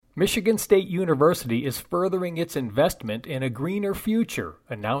Michigan State University is furthering its investment in a greener future,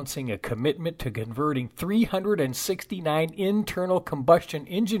 announcing a commitment to converting 369 internal combustion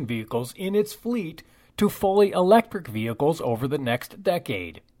engine vehicles in its fleet to fully electric vehicles over the next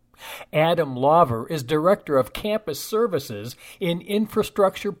decade. Adam Lawver is Director of Campus Services in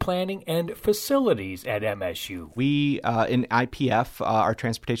Infrastructure Planning and Facilities at MSU. We, in IPF, our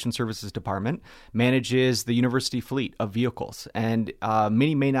Transportation Services Department, manages the university fleet of vehicles. And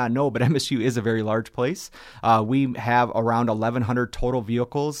many may not know, but MSU is a very large place. We have around 1,100 total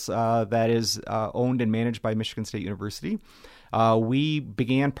vehicles that is owned and managed by Michigan State University. We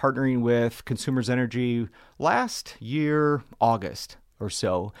began partnering with Consumers Energy last year, August or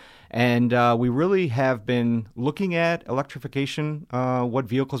so. And we really have been looking at electrification, what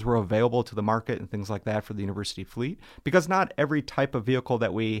vehicles were available to the market and things like that for the university fleet, because not every type of vehicle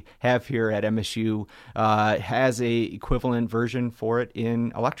that we have here at MSU has a equivalent version for it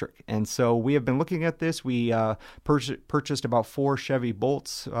in electric. And so we have been looking at this. We purchased about 4 Chevy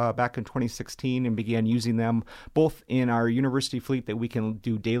Bolts back in 2016 and began using them both in our university fleet that we can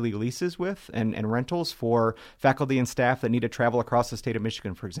do daily leases with and rentals for faculty and staff that need to travel across the state of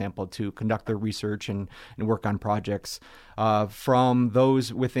Michigan, for example, to conduct their research and work on projects, from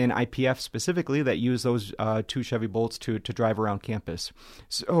those within IPF specifically that use those 2 Chevy Bolts to drive around campus.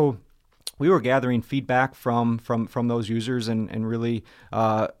 So we were gathering feedback from those users and really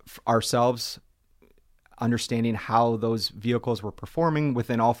ourselves understanding how those vehicles were performing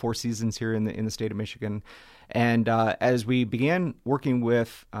within all 4 seasons here in the state of Michigan. And as we began working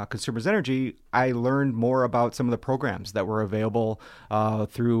with Consumers Energy, I learned more about some of the programs that were available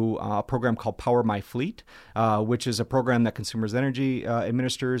through a program called Power My Fleet, which is a program that Consumers Energy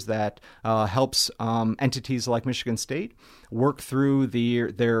administers that helps entities like Michigan State work through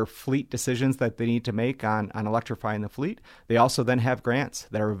their fleet decisions that they need to make on electrifying the fleet. They also then have grants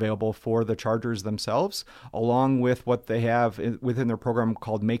that are available for the chargers themselves, along with what they have within their program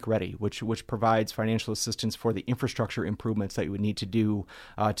called Make Ready, which provides financial assistance for the infrastructure improvements that you would need to do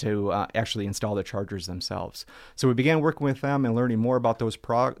to actually install the chargers themselves. So we began working with them and learning more about those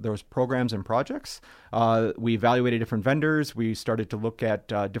programs and projects. We evaluated different vendors. We started to look at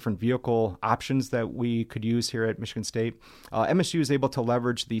different vehicle options that we could use here at Michigan State. MSU is able to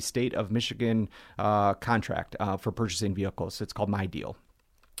leverage the State of Michigan contract for purchasing vehicles. It's called My Deal.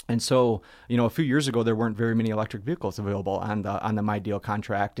 And so, a few years ago, there weren't very many electric vehicles available on the My Deal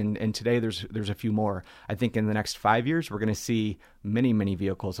contract. And today there's a few more. I think in the next 5 years, we're going to see many, many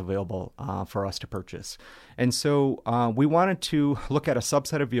vehicles available for us to purchase. And so we wanted to look at a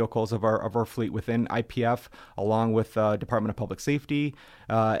subset of vehicles of our fleet within IPF, along with Department of Public Safety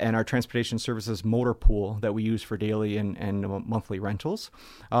and our Transportation Services motor pool that we use for daily and monthly rentals,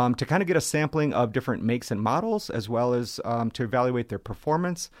 to kind of get a sampling of different makes and models, as well as to evaluate their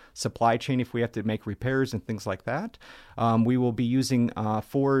performance, supply chain if we have to make repairs and things like that. We will be using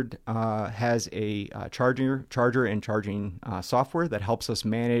Ford has a charger and charging software that helps us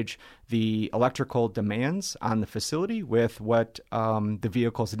manage the electrical demands on the facility with what the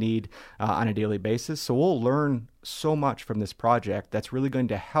vehicles need on a daily basis. So we'll learn so much from this project that's really going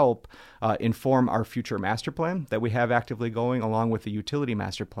to help inform our future master plan that we have actively going, along with the utility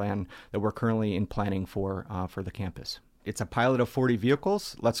master plan that we're currently in planning for the campus. It's a pilot of 40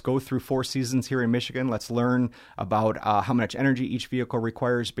 vehicles. Let's go through 4 seasons here in Michigan. Let's learn about how much energy each vehicle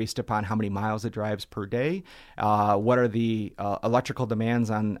requires based upon how many miles it drives per day. What are the electrical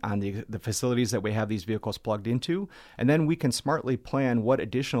demands on the facilities that we have these vehicles plugged into? And then we can smartly plan what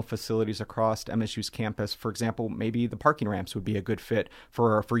additional facilities across MSU's campus, for example, maybe the parking ramps would be a good fit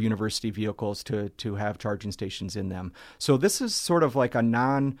for university vehicles to have charging stations in them. So this is sort of like a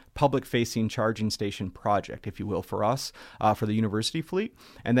non-public facing charging station project, if you will, for us. For the university fleet.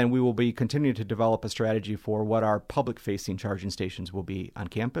 And then we will be continuing to develop a strategy for what our public-facing charging stations will be on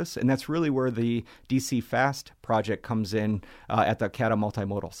campus. And that's really where the DC Fast project comes in at the CATA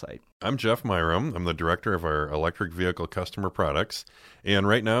multimodal site. I'm Jeff Myram. I'm the director of our electric vehicle customer products. And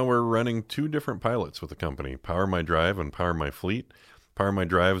right now we're running 2 different pilots with the company, Power My Drive and Power My Fleet. Power My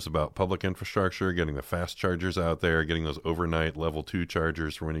Drive is about public infrastructure, getting the fast chargers out there, getting those overnight level 2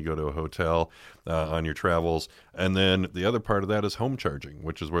 chargers for when you go to a hotel on your travels. And then the other part of that is home charging,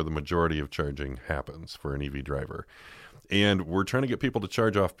 which is where the majority of charging happens for an EV driver. And we're trying to get people to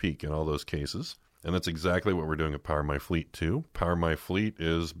charge off peak in all those cases. And that's exactly what we're doing at Power My Fleet, too. Power My Fleet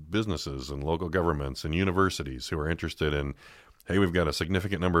is businesses and local governments and universities who are interested in, hey, we've got a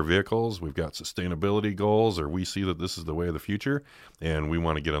significant number of vehicles, we've got sustainability goals, or we see that this is the way of the future, and we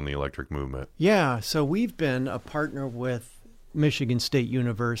want to get on the electric movement. Yeah, so we've been a partner with Michigan State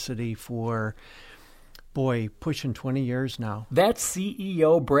University for pushing 20 years now. That's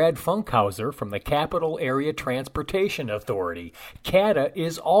CEO Brad Funkhauser from the Capital Area Transportation Authority. CATA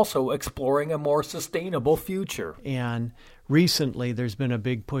is also exploring a more sustainable future. And recently, there's been a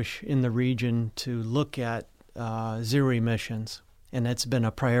big push in the region to look at zero emissions. And that's been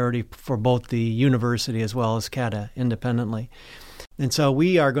a priority for both the university as well as CATA independently. And so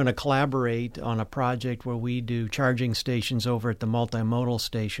we are going to collaborate on a project where we do charging stations over at the multimodal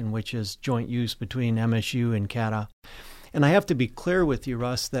station, which is joint use between MSU and CATA. And I have to be clear with you,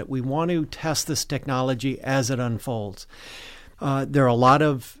 Russ, that we want to test this technology as it unfolds. There are a lot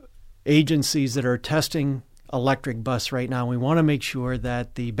of agencies that are testing electric bus right now. We want to make sure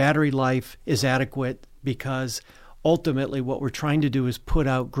that the battery life is adequate, because ultimately what we're trying to do is put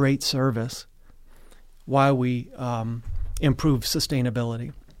out great service while we improve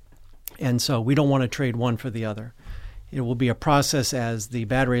sustainability. And so we don't want to trade one for the other. It will be a process as the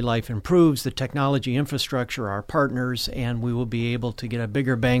battery life improves, the technology infrastructure, our partners, and we will be able to get a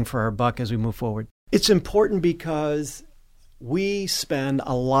bigger bang for our buck as we move forward. It's important because we spend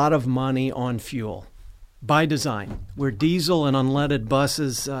a lot of money on fuel by design. We're diesel and unleaded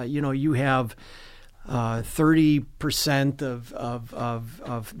buses. You have 30%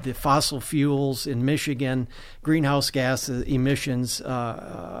 of the fossil fuels in Michigan, greenhouse gas emissions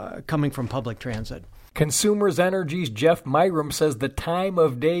coming from public transit. Consumers Energy's Jeff Myram says the time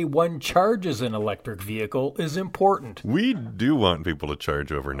of day one charges an electric vehicle is important. We do want people to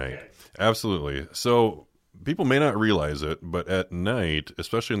charge overnight. Absolutely. So people may not realize it, but at night,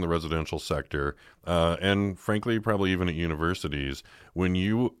 especially in the residential sector, and frankly, probably even at universities, when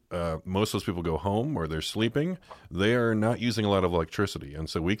most of those people go home or they're sleeping, they are not using a lot of electricity. And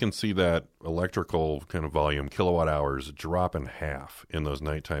so we can see that electrical kind of volume, kilowatt hours, drop in half in those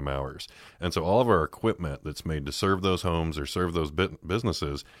nighttime hours. And so all of our equipment that's made to serve those homes or serve those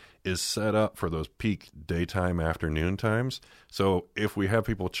businesses is set up for those peak daytime afternoon times. So if we have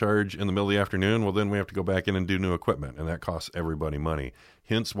people charge in the middle of the afternoon, well, then we have to go back in and do new equipment, and that costs everybody money.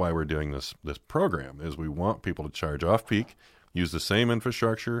 Hence why we're doing this program, is we want people to charge off peak, use the same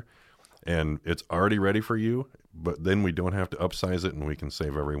infrastructure, and it's already ready for you, but then we don't have to upsize it, and we can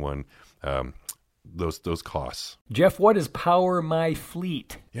save everyone those costs. Jeff, what is Power My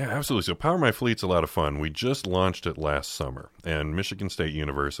Fleet? Yeah, absolutely. So Power My Fleet's a lot of fun. We just launched it last summer, and Michigan State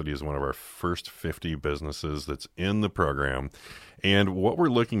University is one of our first 50 businesses that's in the program. And what we're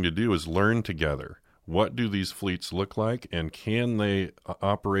looking to do is learn together. What do these fleets look like, and can they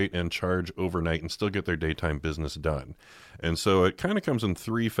operate and charge overnight and still get their daytime business done? And so it kind of comes in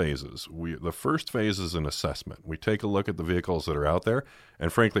three phases. The first phase is an assessment. We take a look at the vehicles that are out there,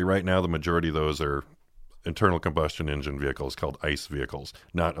 and frankly, right now, the majority of those are internal combustion engine vehicles called ICE vehicles,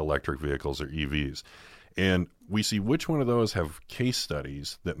 not electric vehicles or EVs. And we see which one of those have case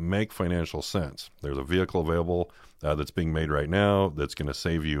studies that make financial sense. There's a vehicle available that's being made right now that's going to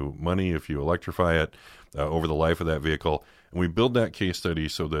save you money if you electrify it over the life of that vehicle. And we build that case study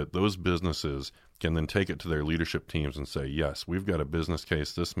so that those businesses can then take it to their leadership teams and say, yes, we've got a business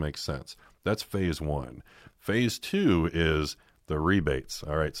case. This makes sense. That's phase one. Phase two is the rebates.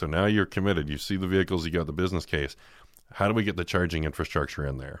 All right, so now you're committed. You see the vehicles, you got the business case. How do we get the charging infrastructure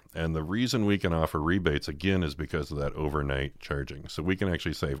in there? And the reason we can offer rebates, again, is because of that overnight charging. So we can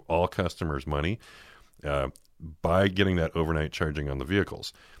actually save all customers money by getting that overnight charging on the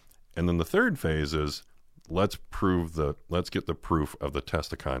vehicles. And then the third phase is let's get the proof of the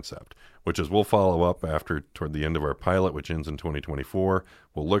test of concept, which is we'll follow up toward the end of our pilot, which ends in 2024.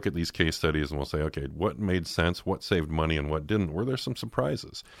 We'll look at these case studies and we'll say, okay, what made sense, what saved money, and what didn't? Were there some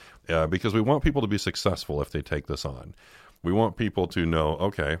surprises? Because we want people to be successful if they take this on. We want people to know,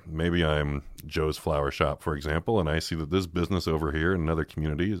 okay, maybe I'm Joe's Flower Shop, for example, and I see that this business over here in another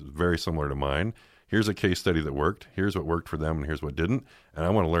community is very similar to mine. Here's a case study that worked. Here's what worked for them, and here's what didn't. And I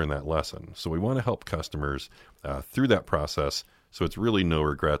want to learn that lesson. So we want to help customers through that process so it's really no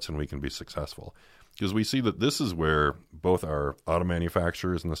regrets and we can be successful. Because we see that this is where both our auto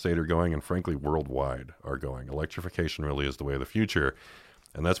manufacturers in the state are going and, frankly, worldwide are going. Electrification really is the way of the future.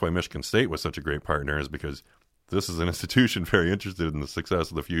 And that's why Michigan State was such a great partner, is because this is an institution very interested in the success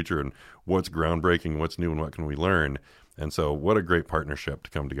of the future and what's groundbreaking, what's new, and what can we learn. And so what a great partnership to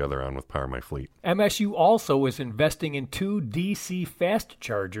come together on with Power My Fleet. MSU also is investing in 2 DC fast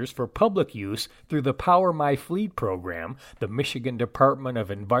chargers for public use through the Power My Fleet program, the Michigan Department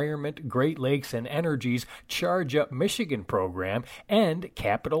of Environment, Great Lakes, and Energy's Charge Up Michigan program, and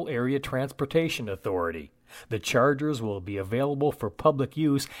Capital Area Transportation Authority. The chargers will be available for public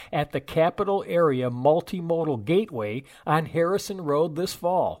use at the Capital Area Multimodal Gateway on Harrison Road this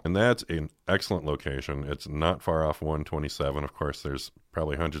fall. And that's an excellent location. It's not far off 127. Of course, there's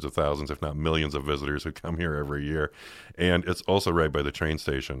probably hundreds of thousands, if not millions of visitors who come here every year. And it's also right by the train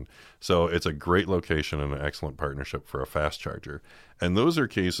station. So it's a great location and an excellent partnership for a fast charger. And those are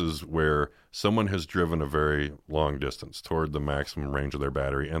cases where someone has driven a very long distance toward the maximum range of their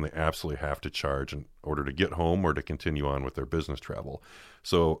battery, and they absolutely have to charge in order to get home or to continue on with their business travel.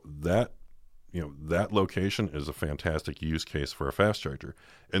 So that location is a fantastic use case for a fast charger.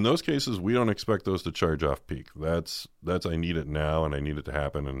 In those cases, we don't expect those to charge off peak. That's I need it now and I need it to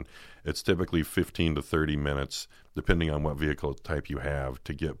happen. And it's typically 15 to 30 minutes, depending on what vehicle type you have,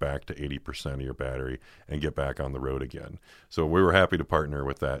 to get back to 80% of your battery and get back on the road again. So we were happy to partner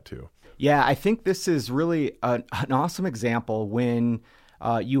with that too. Yeah, I think this is really an awesome example when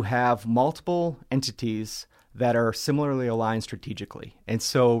you have multiple entities that are similarly aligned strategically. And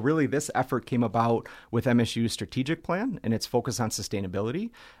so really this effort came about with MSU's strategic plan and its focus on sustainability.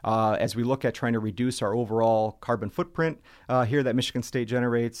 As we look at trying to reduce our overall carbon footprint here that Michigan State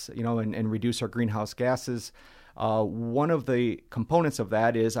generates, and reduce our greenhouse gases. One of the components of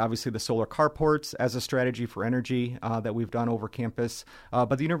that is obviously the solar carports as a strategy for energy that we've done over campus.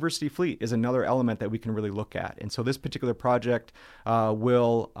 But the university fleet is another element that we can really look at. And so this particular project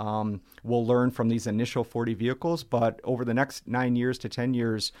will learn from these initial 40 vehicles, but over the next 9 years to 10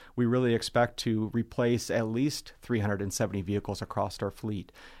 years, we really expect to replace at least 370 vehicles across our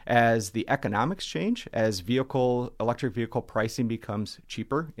fleet. As the economics change, as electric vehicle pricing becomes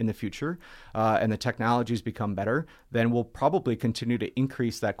cheaper in the future, and the technologies become better, then we'll probably continue to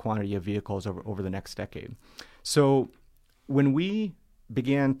increase that quantity of vehicles over the next decade. So when we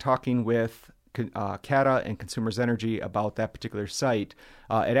began talking with CATA and Consumers Energy about that particular site,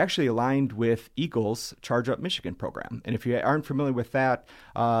 it actually aligned with Eagle's Charge Up Michigan program. And if you aren't familiar with that,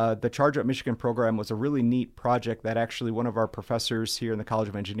 the Charge Up Michigan program was a really neat project that actually one of our professors here in the College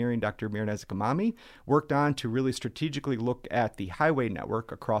of Engineering, Dr. Mirnaz Gamami, worked on to really strategically look at the highway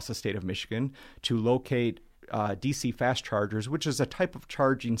network across the state of Michigan to locate DC fast chargers, which is a type of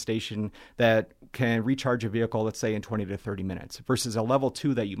charging station that can recharge a vehicle, let's say, in 20 to 30 minutes, versus a level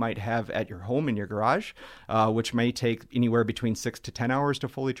 2 that you might have at your home in your garage, which may take anywhere between 6 to 10 hours to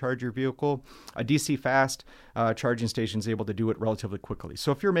fully charge your vehicle. A DC fast charging station is able to do it relatively quickly.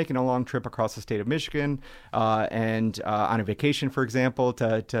 So if you're making a long trip across the state of Michigan and on a vacation, for example,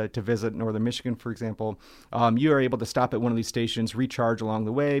 to visit northern Michigan, for example, you are able to stop at one of these stations, recharge along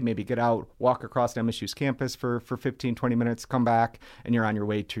the way, maybe get out, walk across MSU's campus for 15, 20 minutes, come back, and you're on your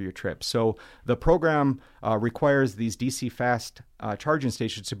way to your trip. So the program requires these DC fast charging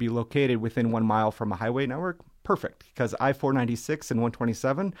stations to be located within 1 mile from a highway network. Perfect, because I-496 and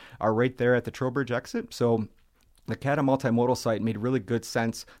 127 are right there at the Trowbridge exit. So the CATA multimodal site made really good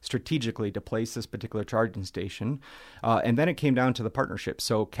sense strategically to place this particular charging station. And then it came down to the partnership.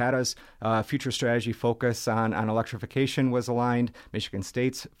 So CATA's future strategy focus on electrification was aligned. Michigan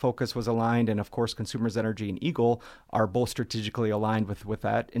State's focus was aligned. And of course, Consumers Energy and Eagle are both strategically aligned with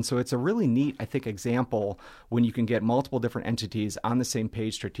that. And so it's a really neat, I think, example when you can get multiple different entities on the same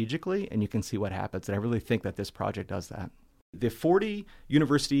page strategically, and you can see what happens. And I really think that this project does that. The 40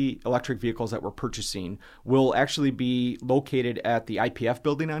 university electric vehicles that we're purchasing will actually be located at the IPF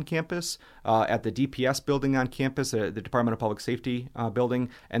building on campus, at the DPS building on campus, the Department of Public Safety building,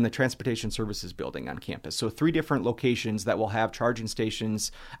 and the Transportation Services building on campus. So 3 different locations that will have charging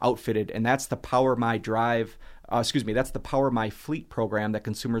stations outfitted, and that's the Power My Fleet program that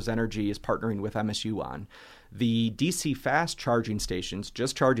Consumers Energy is partnering with MSU on. The DC fast charging stations,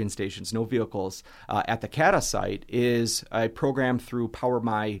 just charging stations, no vehicles, at the CATA site is a program through Power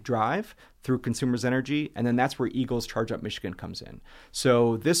My Drive, through Consumers Energy, and then that's where Eagle's Charge Up Michigan comes in.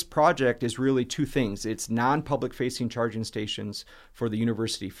 So this project is really 2 things. It's non-public facing charging stations for the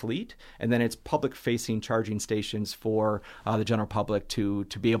university fleet, and then it's public facing charging stations for the general public to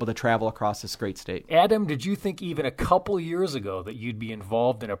be able to travel across this great state. Adam, did you think even a couple years ago that you'd be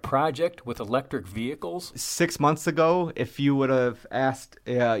involved in a project with electric vehicles? 6 months ago, if you would have asked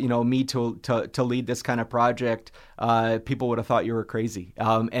me to lead this kind of project, people would have thought you were crazy.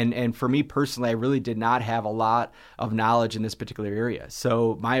 And for me personally, I really did not have a lot of knowledge in this particular area.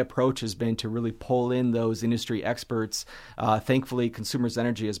 So my approach has been to really pull in those industry experts. Thankfully, Consumers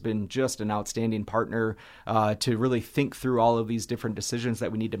Energy has been just an outstanding partner to really think through all of these different decisions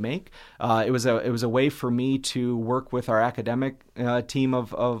that we need to make. It was a way for me to work with our academic team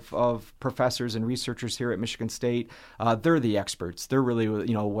of professors and researchers here at Michigan State. They're the experts. They're really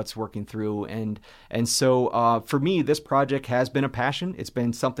what's working through. And so for me, this project has been a passion. It's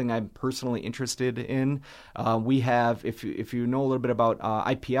been something I'm personally personally interested in. We have, if you know a little bit about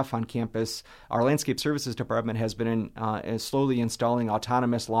IPF on campus, our landscape services department has been slowly installing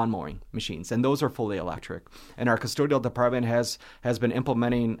autonomous lawn mowing machines, and those are fully electric. And our custodial department has been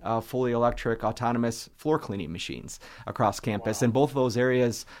implementing fully electric autonomous floor cleaning machines across campus. And both of those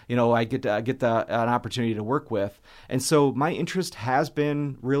areas, I get an opportunity to work with. And so my interest has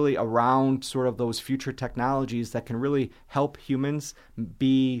been really around sort of those future technologies that can really help humans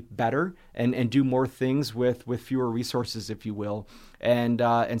be better and do more things with fewer resources, if you will.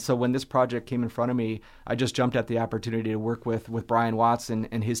 And so when this project came in front of me, I just jumped at the opportunity to work with Brian Watts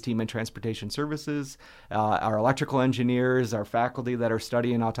and his team in transportation services, our electrical engineers, our faculty that are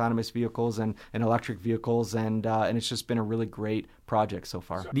studying autonomous vehicles and electric vehicles, and it's just been a really great project so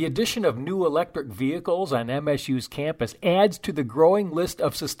far. The addition of new electric vehicles on MSU's campus adds to the growing list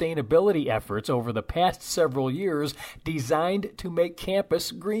of sustainability efforts over the past several years designed to make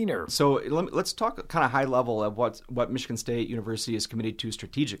campus greener. So let's talk kind of high level of what Michigan State University is committed to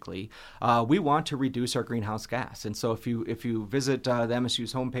strategically. We want to reduce our greenhouse gas. And so if you visit the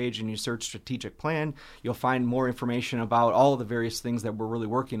MSU's homepage and you search strategic plan, you'll find more information about all of the various things that we're really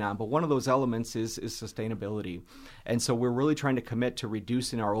working on. But one of those elements is sustainability. And so we're really trying to commit to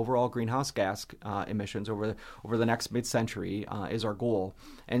reducing our overall greenhouse gas emissions over the next mid-century is our goal.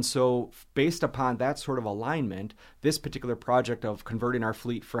 And so based upon that sort of alignment, this particular project of converting our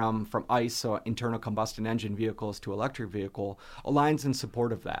fleet from ICE, so internal combustion engine vehicles, to electric vehicle aligns in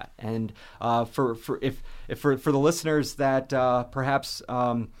support of that. And for the listeners that perhaps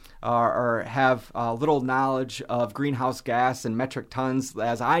have little knowledge of greenhouse gas and metric tons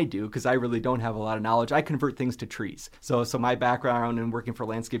as I do, because I really don't have a lot of knowledge, I convert things to trees. So my background in working for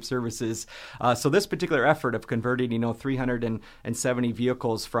landscape services, so this particular effort of converting 370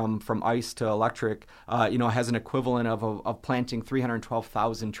 vehicles from ICE to electric, has an equivalent of planting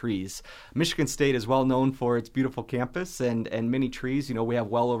 312,000 trees. Michigan State is well known for its beautiful campus and many trees. We have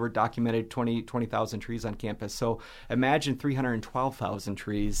well over documented 20,000 trees on campus. So imagine 312,000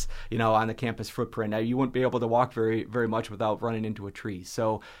 trees, on the campus footprint. Now, you wouldn't be able to walk very, very much without running into a tree.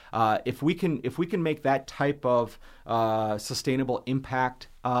 So if we can make that type of sustainable impact,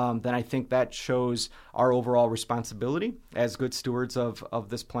 then I think that shows our overall responsibility as good stewards of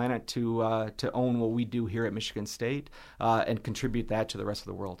this planet to own what we do here at Michigan State and contribute that to the rest of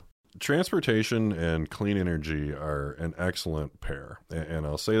the world. Transportation and clean energy are an excellent pair, and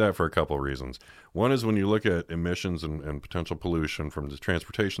I'll say that for a couple of reasons. One is when you look at emissions and potential pollution from the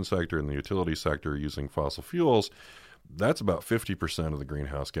transportation sector and the utility sector using fossil fuels, that's about 50% of the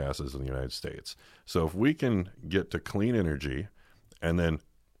greenhouse gases in the United States. So if we can get to clean energy and then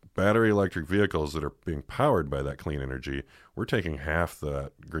battery electric vehicles that are being powered by that clean energy, we're taking half the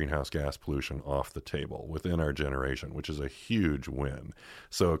greenhouse gas pollution off the table within our generation, which is a huge win.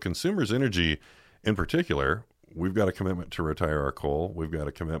 So Consumers Energy in particular, we've got a commitment to retire our coal. We've got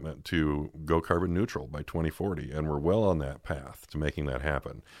a commitment to go carbon neutral by 2040, and we're well on that path to making that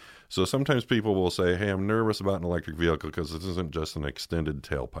happen. So sometimes people will say, hey, I'm nervous about an electric vehicle because this isn't just an extended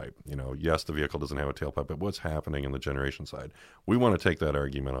tailpipe. Yes, the vehicle doesn't have a tailpipe, but what's happening in the generation side? We want to take that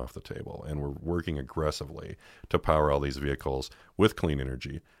argument off the table, and we're working aggressively to power all these vehicles with clean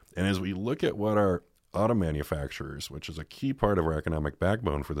energy. And as we look at what our auto manufacturers, which is a key part of our economic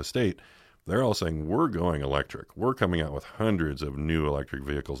backbone for the state, they're all saying we're going electric. We're coming out with hundreds of new electric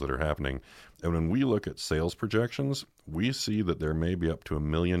vehicles that are happening. And when we look at sales projections, we see that there may be up to 1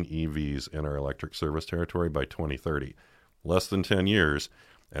 million EVs in our electric service territory by 2030. Less than 10 years,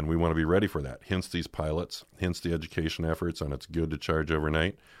 and we want to be ready for that. Hence these pilots, hence the education efforts on it's good to charge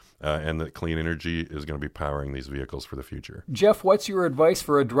overnight, and that clean energy is going to be powering these vehicles for the future. Jeff, what's your advice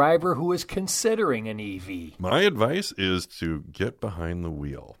for a driver who is considering an EV? My advice is to get behind the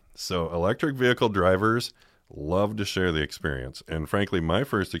wheel. So electric vehicle drivers love to share the experience. And frankly, my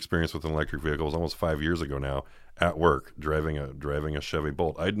first experience with an electric vehicle was almost 5 years ago now at work, driving a Chevy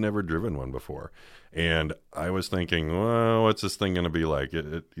Bolt. I'd never driven one before. And I was thinking, well, what's this thing going to be like?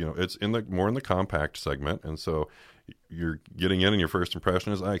 It's more in the compact segment. And so you're getting in and your first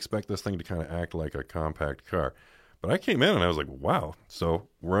impression is, I expect this thing to kind of act like a compact car. But I came in and I was like, wow. So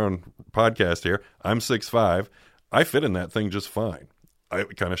we're on podcast here. I'm 6'5". I fit in that thing just fine.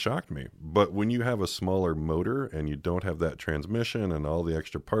 It kind of shocked me. But when you have a smaller motor and you don't have that transmission and all the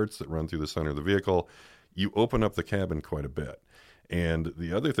extra parts that run through the center of the vehicle, you open up the cabin quite a bit. And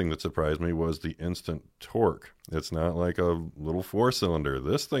the other thing that surprised me was the instant torque. It's not like a little 4-cylinder.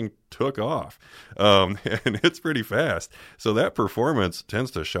 This thing took off, and it's pretty fast. So that performance tends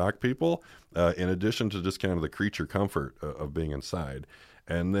to shock people, in addition to just kind of the creature comfort of being inside.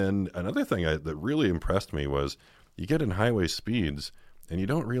 And then another thing that really impressed me was you get in highway speeds, and you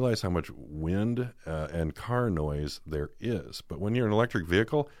don't realize how much wind and car noise there is. But when you're in an electric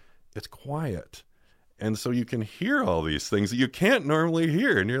vehicle, it's quiet. And so you can hear all these things that you can't normally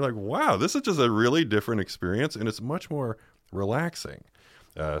hear. And you're like, wow, this is just a really different experience, and it's much more relaxing.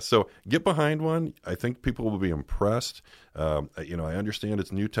 So get behind one. I think people will be impressed. I understand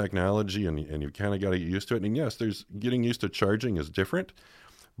it's new technology, and you kind of got to get used to it. And yes, getting used to charging is different.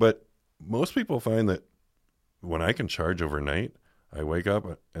 But most people find that when I can charge overnight, I wake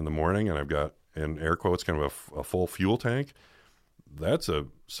up in the morning and I've got, in air quotes, kind of a full fuel tank. That's a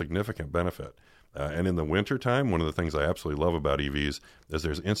significant benefit. And in the wintertime, one of the things I absolutely love about EVs is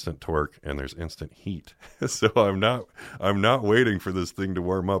there's instant torque and there's instant heat. So I'm not waiting for this thing to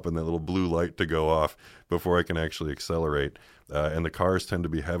warm up and that little blue light to go off before I can actually accelerate. And the cars tend to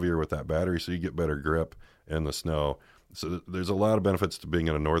be heavier with that battery, so you get better grip in the snow. So there's a lot of benefits to being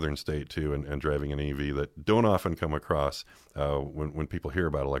in a northern state, too, and driving an EV that don't often come across when people hear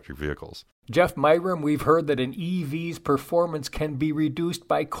about electric vehicles. Jeff Myram, we've heard that an EV's performance can be reduced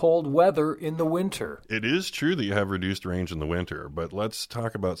by cold weather in the winter. It is true that you have reduced range in the winter, but let's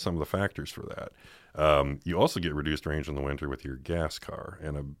talk about some of the factors for that. You also get reduced range in the winter with your gas car,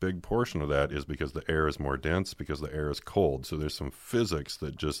 and a big portion of that is because the air is more dense, because the air is cold. So there's some physics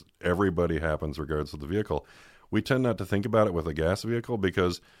that just everybody happens regardless of the vehicle. We tend not to think about it with a gas vehicle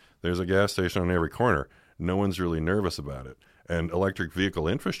because there's a gas station on every corner. No one's really nervous about it. And electric vehicle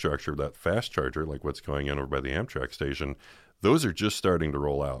infrastructure, that fast charger, like what's going in over by the Amtrak station, those are just starting to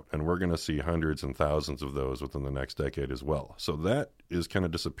roll out. And we're going to see hundreds and thousands of those within the next decade as well. So that is kind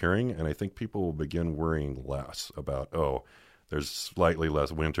of disappearing. And I think people will begin worrying less about, there's slightly less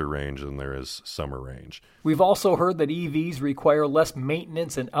winter range than there is summer range. We've also heard that EVs require less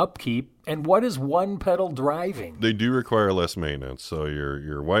maintenance and upkeep. And what is one-pedal driving? They do require less maintenance. So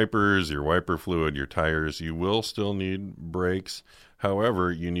your wipers, your wiper fluid, your tires, you will still need brakes.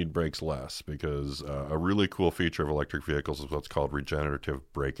 However, you need brakes less because a really cool feature of electric vehicles is what's called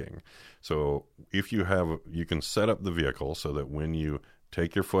regenerative braking. So if you can set up the vehicle so that when you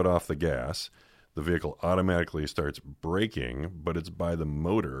take your foot off the gas, the vehicle automatically starts braking, but it's by the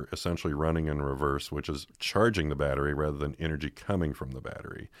motor essentially running in reverse, which is charging the battery rather than energy coming from the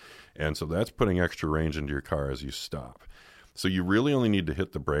battery. And so that's putting extra range into your car as you stop. So you really only need to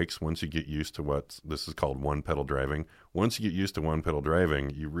hit the brakes once you get used to this is called one-pedal driving. Once you get used to one-pedal driving,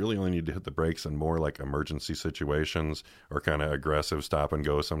 you really only need to hit the brakes in more like emergency situations or kind of aggressive stop and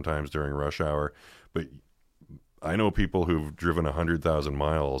go sometimes during rush hour. But I know people who've driven 100,000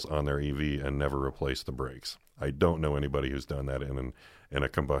 miles on their EV and never replaced the brakes. I don't know anybody who's done that in a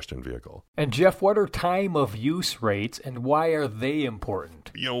combustion vehicle. And Jeff, what are time of use rates and why are they important?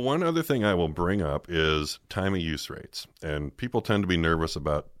 One other thing I will bring up is time of use rates. And people tend to be nervous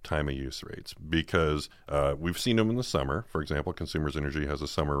about time of use rates because we've seen them in the summer. For example, Consumers Energy has a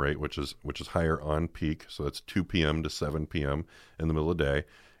summer rate, which is higher on peak. So that's 2 p.m. to 7 p.m. in the middle of the day.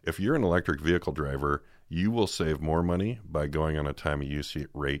 If you're an electric vehicle driver, you will save more money by going on a time of use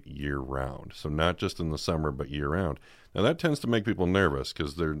rate year round. So not just in the summer, but year round. Now that tends to make people nervous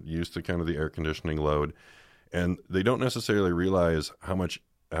because they're used to kind of the air conditioning load, and they don't necessarily realize how much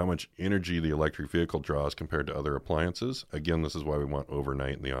energy the electric vehicle draws compared to other appliances. Again, this is why we want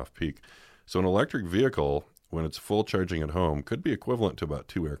overnight and the off-peak. So an electric vehicle, when it's full charging at home, could be equivalent to about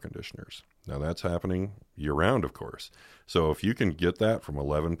 2 air conditioners. Now, that's happening year-round, of course. So if you can get that from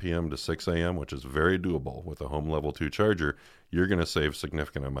 11 p.m. to 6 a.m., which is very doable with a home level 2 charger, you're going to save a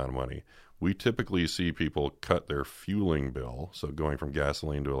significant amount of money. We typically see people cut their fueling bill, so going from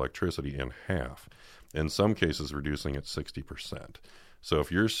gasoline to electricity, in half. In some cases, reducing it 60%. So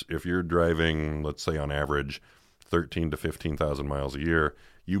if you're driving, let's say on average, 13 to 15,000 miles a year,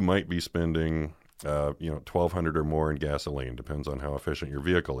 you might be spending $1,200 or more in gasoline, depends on how efficient your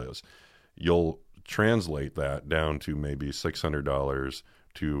vehicle is. You'll translate that down to maybe $600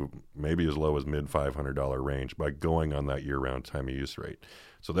 to maybe as low as mid-$500 range by going on that year-round time of use rate.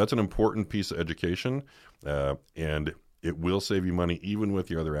 So that's an important piece of education, and it will save you money even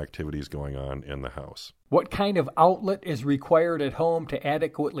with your other activities going on in the house. What kind of outlet is required at home to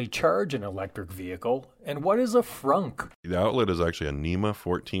adequately charge an electric vehicle? And what is a frunk? The outlet is actually a NEMA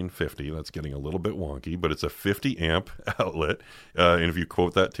 1450. That's getting a little bit wonky, but it's a 50 amp outlet. And if you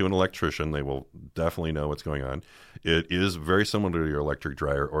quote that to an electrician, they will definitely know what's going on. It is very similar to your electric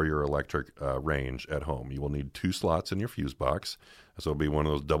dryer or your electric range at home. You will need 2 slots in your fuse box. So it'll be one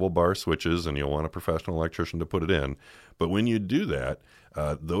of those double bar switches, and you'll want a professional electrician to put it in. But when you do that,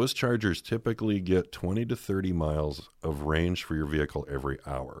 those chargers typically get 20 to 30 miles of range for your vehicle every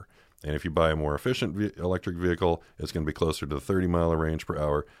hour. And if you buy a more efficient electric vehicle, it's going to be closer to the 30-mile range per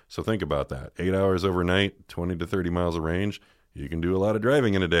hour. So think about that. 8 hours overnight, 20 to 30 miles of range. you can do a lot of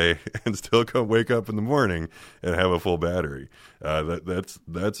driving in a day and still wake up in the morning and have a full battery.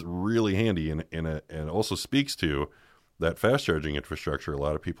 That's really handy, and also speaks to that fast charging infrastructure. A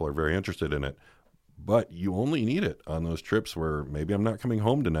lot of people are very interested in it, but you only need it on those trips where maybe I'm not coming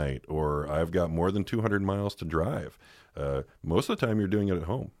home tonight, or I've got more than 200 miles to drive. Most of the time you're doing it at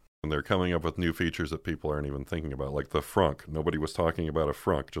home. And they're coming up with new features that people aren't even thinking about, like the frunk. Nobody was talking about a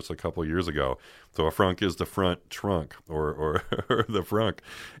frunk just a couple of years ago. So a frunk is the front trunk or the frunk.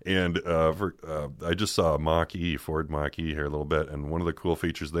 And I just saw a Mach-E, Ford Mach-E here a little bit, and one of the cool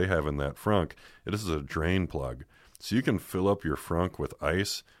features they have in that frunk, this is a drain plug. So you can fill up your frunk with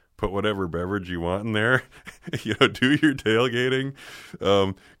ice, put whatever beverage you want in there, do your tailgating,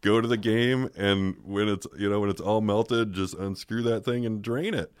 go to the game, and when it's all melted, just unscrew that thing and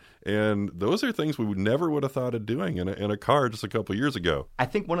drain it. And those are things we never would have thought of doing in a car just a couple of years ago. I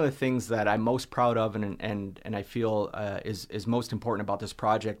think one of the things that I'm most proud of and I feel is most important about this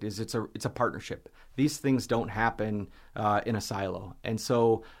project is it's a partnership. These things don't happen in a silo. And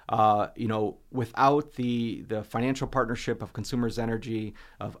so, without the financial partnership of Consumers Energy,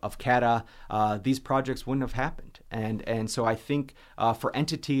 of CATA, these projects wouldn't have happened. And so I think for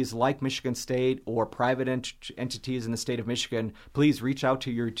entities like Michigan State or private entities in the state of Michigan, please reach out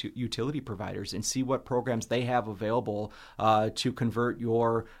to your utility providers and see what programs they have available to convert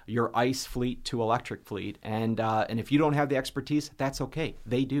your ICE fleet to electric fleet. And if you don't have the expertise, that's okay.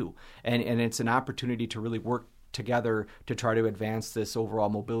 They do. And it's an opportunity to really work together to try to advance this overall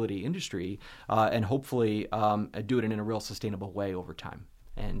mobility industry and hopefully do it in a real sustainable way over time.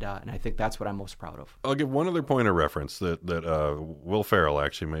 And I think that's what I'm most proud of. I'll give one other point of reference that Will Ferrell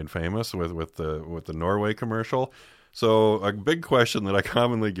actually made famous with the Norway commercial. So a big question that I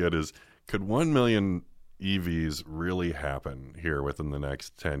commonly get is, could 1 million EVs really happen here within the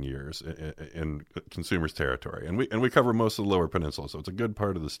next 10 years in consumers' territory? And we cover most of the Lower Peninsula, so it's a good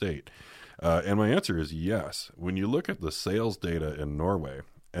part of the state. And my answer is yes. When you look at the sales data in Norway,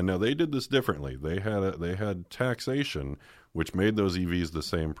 and now they did this differently. They had taxation, which made those EVs the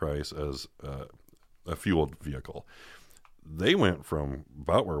same price as a fueled vehicle. They went from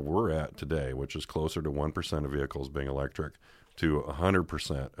about where we're at today, which is closer to 1% of vehicles being electric, to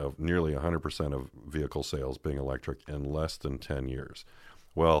nearly 100% of vehicle sales being electric in less than 10 years.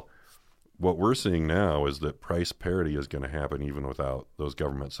 Well, what we're seeing now is that price parity is going to happen even without those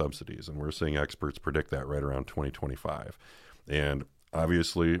government subsidies, and we're seeing experts predict that right around 2025. And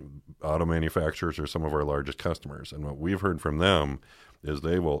obviously, auto manufacturers are some of our largest customers, and what we've heard from them is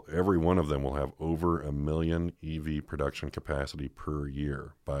every one of them will have over 1 million EV production capacity per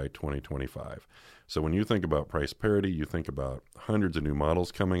year by 2025. So when you think about price parity, you think about hundreds of new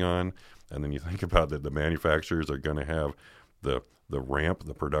models coming on, and then you think about that the manufacturers are going to have the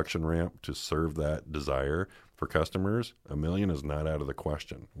production ramp to serve that desire for customers. 1 million is not out of the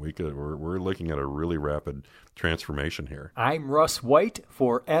question. We're looking at a really rapid transformation here. I'm Russ White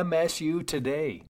for MSU Today.